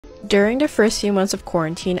During the first few months of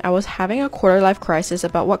quarantine, I was having a quarter-life crisis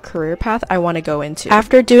about what career path I want to go into.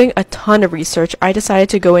 After doing a ton of research, I decided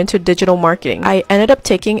to go into digital marketing. I ended up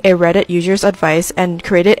taking a Reddit user's advice and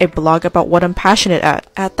created a blog about what I'm passionate at.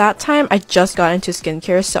 At that time, I just got into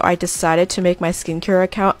skincare, so I decided to make my skincare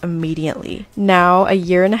account immediately. Now, a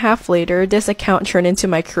year and a half later, this account turned into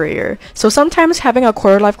my career. So sometimes having a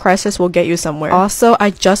quarter-life crisis will get you somewhere. Also,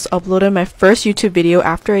 I just uploaded my first YouTube video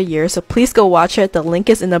after a year, so please go watch it. The link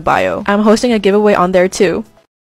is in the bio. I'm hosting a giveaway on there too.